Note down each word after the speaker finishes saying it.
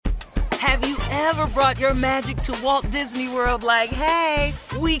Have you ever brought your magic to Walt Disney World like, hey,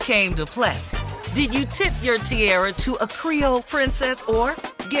 we came to play? Did you tip your tiara to a Creole princess or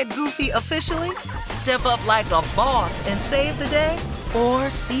get goofy officially? Step up like a boss and save the day? Or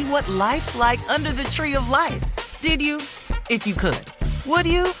see what life's like under the tree of life? Did you? If you could. Would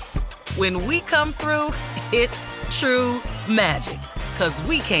you? When we come through, it's true magic. 'Cause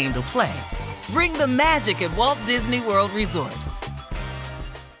we came to play. Bring the magic at Walt Disney World Resort.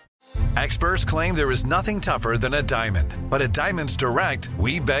 Experts claim there is nothing tougher than a diamond. But at Diamonds Direct,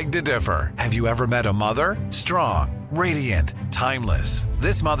 we beg to differ. Have you ever met a mother? Strong, radiant, timeless.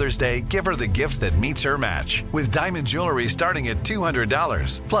 This Mother's Day, give her the gift that meets her match. With diamond jewelry starting at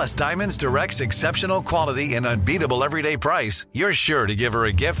 $200. Plus Diamonds Direct's exceptional quality and unbeatable everyday price, you're sure to give her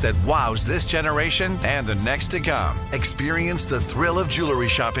a gift that wows this generation and the next to come. Experience the thrill of jewelry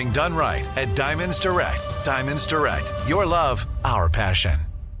shopping done right at Diamonds Direct. Diamonds Direct. Your love, our passion.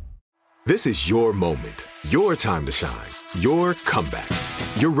 This is your moment, your time to shine, your comeback.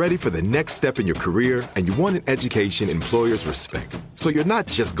 You're ready for the next step in your career, and you want an education employers respect. So you're not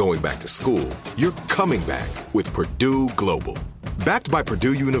just going back to school, you're coming back with Purdue Global. Backed by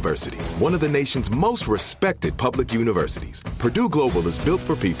Purdue University, one of the nation's most respected public universities, Purdue Global is built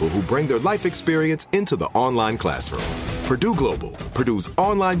for people who bring their life experience into the online classroom. Purdue Global, Purdue's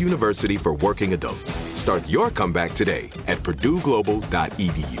online university for working adults. Start your comeback today at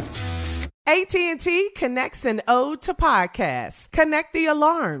purdueglobal.edu. AT&T connects an ode to podcasts. Connect the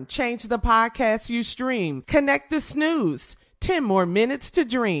alarm. Change the podcast you stream. Connect the snooze. 10 more minutes to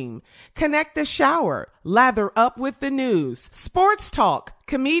dream. Connect the shower. Lather up with the news. Sports talk,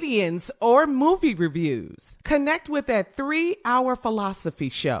 comedians, or movie reviews. Connect with that 3-hour philosophy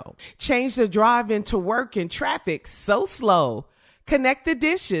show. Change the drive into work in traffic so slow. Connect the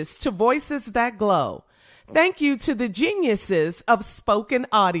dishes to voices that glow. Thank you to the geniuses of spoken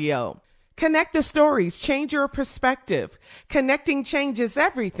audio. Connect the stories, change your perspective. Connecting changes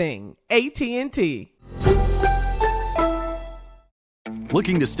everything. AT&T.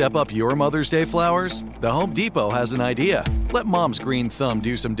 Looking to step up your Mother's Day flowers? The Home Depot has an idea. Let Mom's green thumb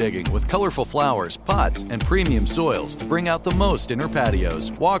do some digging with colorful flowers, pots, and premium soils to bring out the most in her patios,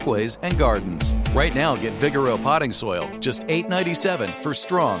 walkways, and gardens. Right now, get Vigoro potting soil, just $8.97 for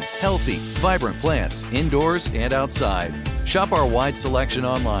strong, healthy, vibrant plants indoors and outside. Shop our wide selection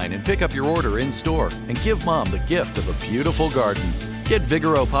online and pick up your order in-store and give Mom the gift of a beautiful garden. Get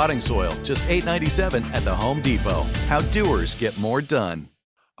Vigoro potting soil, just $8.97 at the Home Depot. How doers get more done.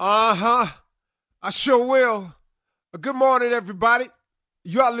 I sure will. Good morning, everybody.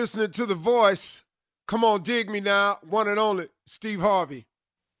 You are listening to The Voice. Come on, dig me now. One and only, Steve Harvey.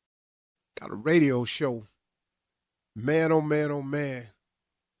 Got a radio show. Man, oh man, oh man.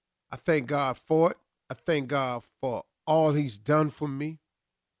 I thank God for it. I thank God for all he's done for me,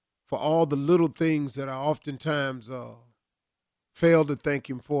 for all the little things that I oftentimes fail to thank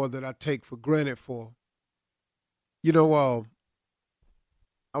him for, that I take for granted for. You know,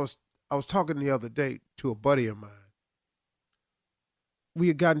 I was talking the other day to a buddy of mine. We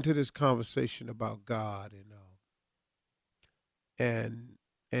had gotten to this conversation about God, and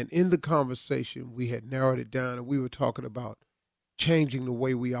in the conversation we had narrowed it down, and we were talking about changing the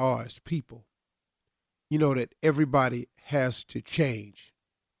way we are as people. You know, that everybody has to change.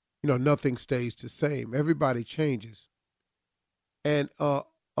 You know, nothing stays the same. Everybody changes. And a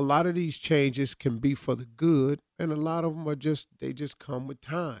lot of these changes can be for the good, and a lot of them are they just come with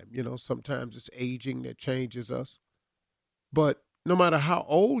time. You know, sometimes it's aging that changes us. But no matter how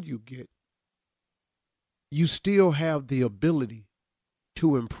old you get, you still have the ability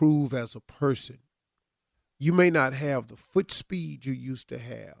to improve as a person. You may not have the foot speed you used to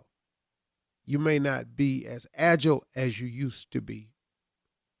have. You may not be as agile as you used to be.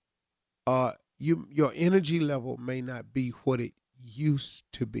 Your energy level may not be what it used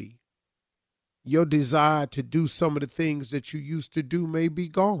to be. Your desire to do some of the things that you used to do may be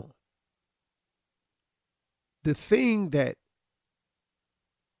gone. The thing that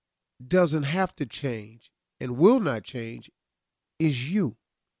doesn't have to change and will not change is you.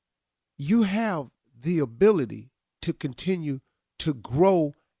 You have the ability to continue to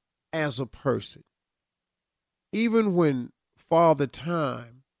grow as a person. Even when Father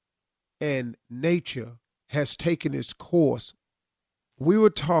Time and nature has taken its course, we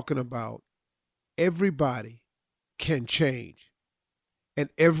were talking about everybody can change, and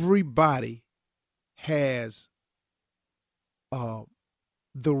everybody has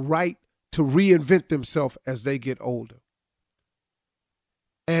the right to reinvent themselves as they get older.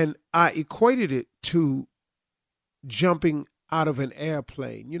 And I equated it to jumping out of an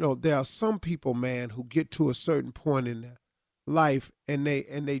airplane. You know, there are some people, man, who get to a certain point in their life and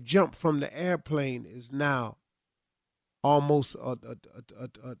they jump from the airplane is now almost a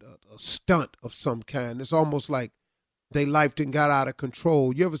stunt of some kind. It's almost like their life done got out of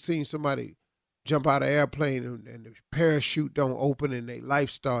control. You ever seen somebody jump out of an airplane and the parachute don't open and their life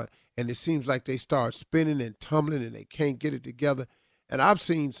start, and it seems like they start spinning and tumbling and they can't get it together? And I've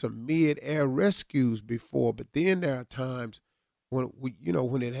seen some mid-air rescues before, but then there are times when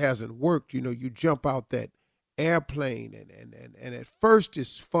it hasn't worked. You jump out that airplane and at first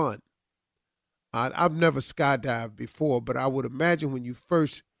it's fun. I've never skydived before, but I would imagine when you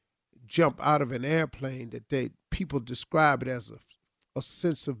first jump out of an airplane that people describe it as a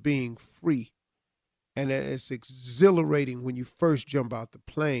sense of being free, and it's exhilarating when you first jump out the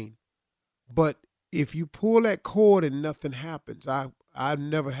plane. But if you pull that cord and nothing happens, I've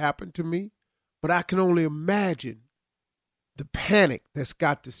never happened to me, but I can only imagine the panic that's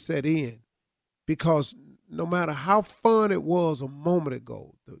got to set in, because no matter how fun it was a moment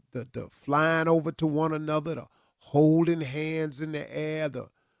ago, the flying over to one another, the holding hands in the air, the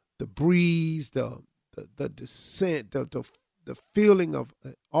breeze, the descent, the feeling of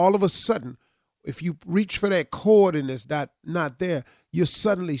all of a sudden, if you reach for that cord and it's not there, you're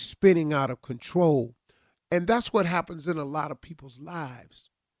suddenly spinning out of control. And that's what happens in a lot of people's lives.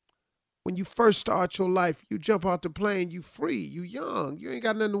 When you first start your life, you jump out the plane, you free, you young, you ain't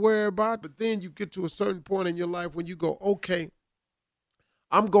got nothing to worry about. But then you get to a certain point in your life when you go, okay,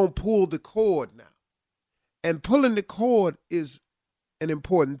 I'm going to pull the cord now. And pulling the cord is an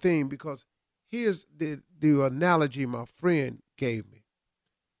important thing, because here's the analogy my friend gave me.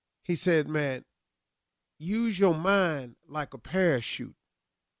 He said, man, use your mind like a parachute.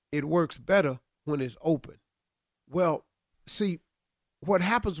 It works better when it's open. Well, see, what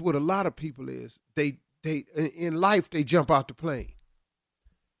happens with a lot of people is they in life they jump out the plane,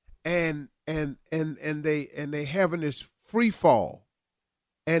 and they having this free fall,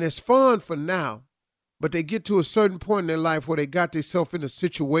 and it's fun for now, but they get to a certain point in their life where they got themselves in a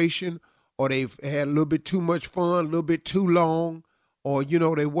situation, or they've had a little bit too much fun, a little bit too long, or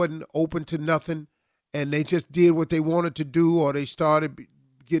they wasn't open to nothing, and they just did what they wanted to do, or they started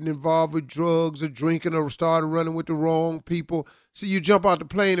getting involved with drugs or drinking, or started running with the wrong people. See, you jump out the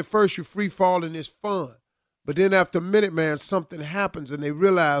plane, at first you're free falling, it's fun. But then after a minute, man, something happens and they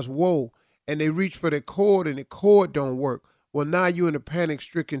realize, whoa, and they reach for the cord and the cord don't work. Well, now you're in a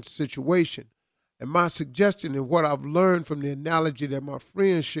panic-stricken situation. And my suggestion and what I've learned from the analogy that my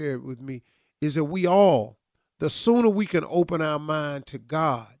friend shared with me is that the sooner we can open our mind to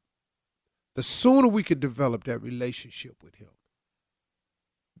God, the sooner we can develop that relationship with Him.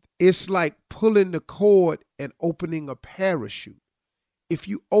 It's like pulling the cord and opening a parachute. If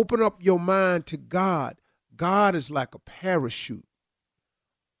you open up your mind to God, God is like a parachute.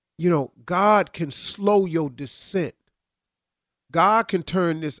 God can slow your descent. God can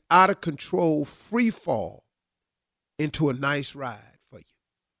turn this out of control free fall into a nice ride for you.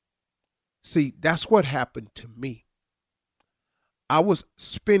 See, that's what happened to me. I was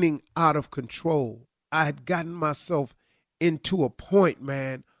spinning out of control. I had gotten myself into a point,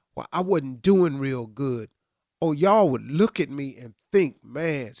 man, where I wasn't doing real good. Oh, y'all would look at me and think,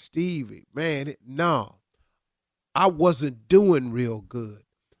 man, Stevie, man, no, I wasn't doing real good.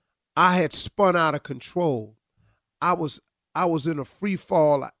 I had spun out of control. I was in a free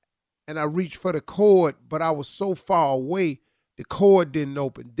fall, and I reached for the cord, but I was so far away, the cord didn't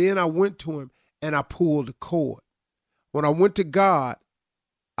open. Then I went to Him and I pulled the cord. When I went to God,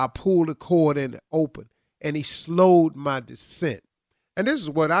 I pulled the cord and it opened, and He slowed my descent. And this is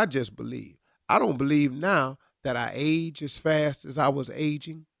what I just believe. I don't believe now that I age as fast as I was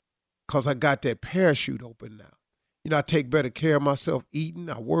aging, because I got that parachute open now. I take better care of myself eating.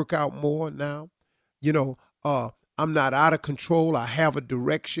 I work out more now. I'm not out of control. I have a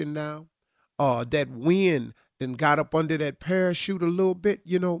direction now. That wind then got up under that parachute a little bit,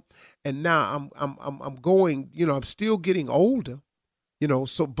 and now I'm going, I'm still getting older,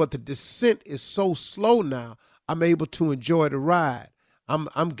 but the descent is so slow now, I'm able to enjoy the ride.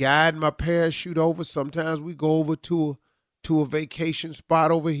 I'm guiding my parachute over. Sometimes we go over to a vacation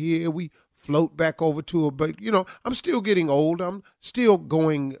spot over here. We float back over to I'm still getting old. I'm still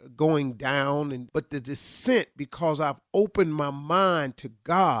going down, but the descent, because I've opened my mind to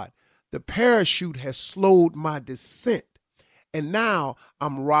God, the parachute has slowed my descent. And now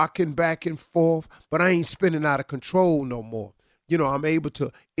I'm rocking back and forth, but I ain't spinning out of control no more. I'm able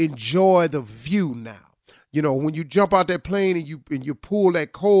to enjoy the view now. When you jump out that plane and you pull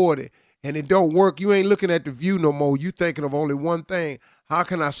that cord and it don't work, you ain't looking at the view no more. You thinking of only one thing. How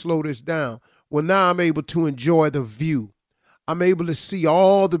can I slow this down? Well, now I'm able to enjoy the view. I'm able to see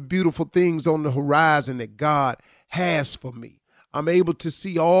all the beautiful things on the horizon that God has for me. I'm able to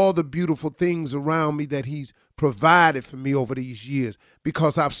see all the beautiful things around me that he's provided for me over these years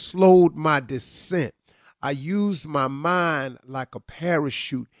because I've slowed my descent. I use my mind like a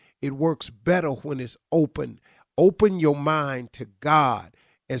parachute. It works better when it's open. Open your mind to God,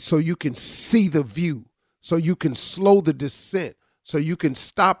 and so you can see the view, so you can slow the descent, so you can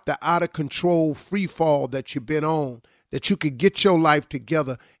stop the out-of-control free fall that you've been on, that you could get your life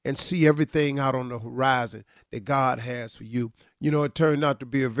together and see everything out on the horizon that God has for you. You know, it turned out to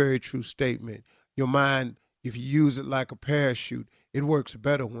be a very true statement. Your mind, if you use it like a parachute, it works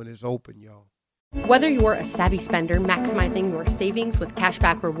better when it's open, y'all. Whether you're a savvy spender maximizing your savings with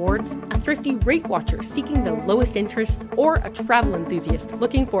cashback rewards, a thrifty rate watcher seeking the lowest interest, or a travel enthusiast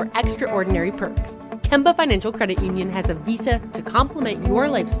looking for extraordinary perks, Kemba Financial Credit Union has a visa to complement your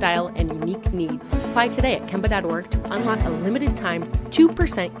lifestyle and unique needs. Apply today at Kemba.org to unlock a limited time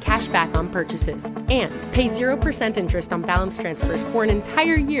 2% cash back on purchases and pay 0% interest on balance transfers for an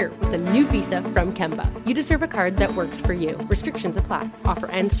entire year with a new visa from Kemba. You deserve a card that works for you. Restrictions apply. Offer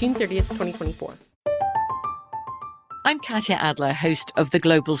ends June 30th, 2024. I'm Katya Adler, host of The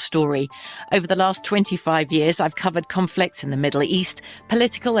Global Story. Over the last 25 years, I've covered conflicts in the Middle East,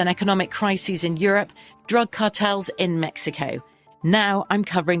 political and economic crises in Europe, drug cartels in Mexico. Now I'm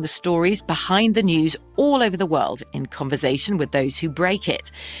covering the stories behind the news all over the world in conversation with those who break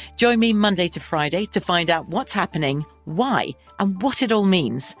it. Join me Monday to Friday to find out what's happening, why, and what it all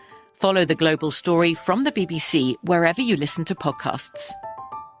means. Follow The Global Story from the BBC wherever you listen to podcasts.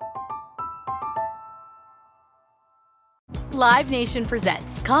 Live Nation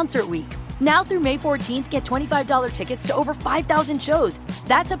presents Concert Week. Now through May 14th, get $25 tickets to over 5,000 shows.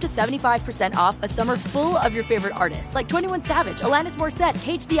 That's up to 75% off a summer full of your favorite artists like 21 Savage, Alanis Morissette,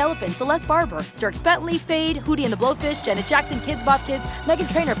 Cage the Elephant, Celeste Barber, Dierks Bentley, Fade, Hootie and the Blowfish, Janet Jackson, Kids Bop Kids,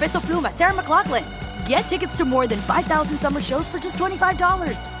 Meghan Trainor, Peso Pluma, Sarah McLachlan. Get tickets to more than 5,000 summer shows for just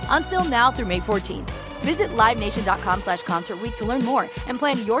 $25. On sale now through May 14th. Visit livenation.com/Concert Week to learn more and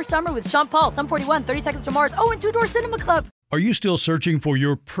plan your summer with Sean Paul, Sum 41, 30 Seconds to Mars, and Two Door Cinema Club. Are you still searching for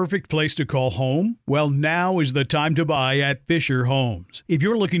your perfect place to call home? Well, now is the time to buy at Fisher Homes. If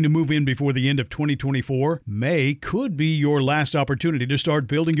you're looking to move in before the end of 2024, May could be your last opportunity to start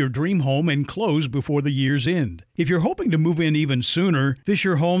building your dream home and close before the year's end. If you're hoping to move in even sooner,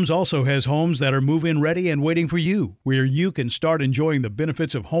 Fisher Homes also has homes that are move-in ready and waiting for you, where you can start enjoying the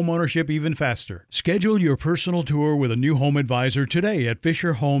benefits of homeownership even faster. Schedule your personal tour with a new home advisor today at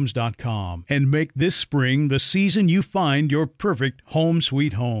FisherHomes.com and make this spring the season you find your perfect home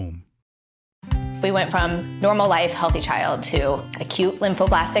sweet home. We went from normal life, healthy child to acute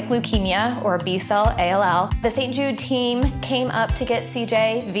lymphoblastic leukemia, or B-cell ALL. The St. Jude team came up to get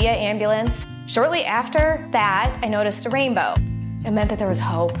CJ via ambulance. Shortly after that, I noticed a rainbow. It meant that there was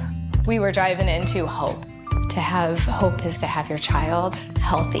hope. We were driving into hope. To have hope is to have your child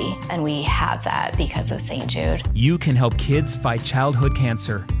healthy, and we have that because of St. Jude. You can help kids fight childhood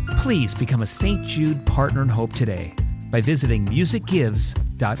cancer. Please become a St. Jude Partner in Hope today by visiting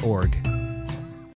musicgives.org.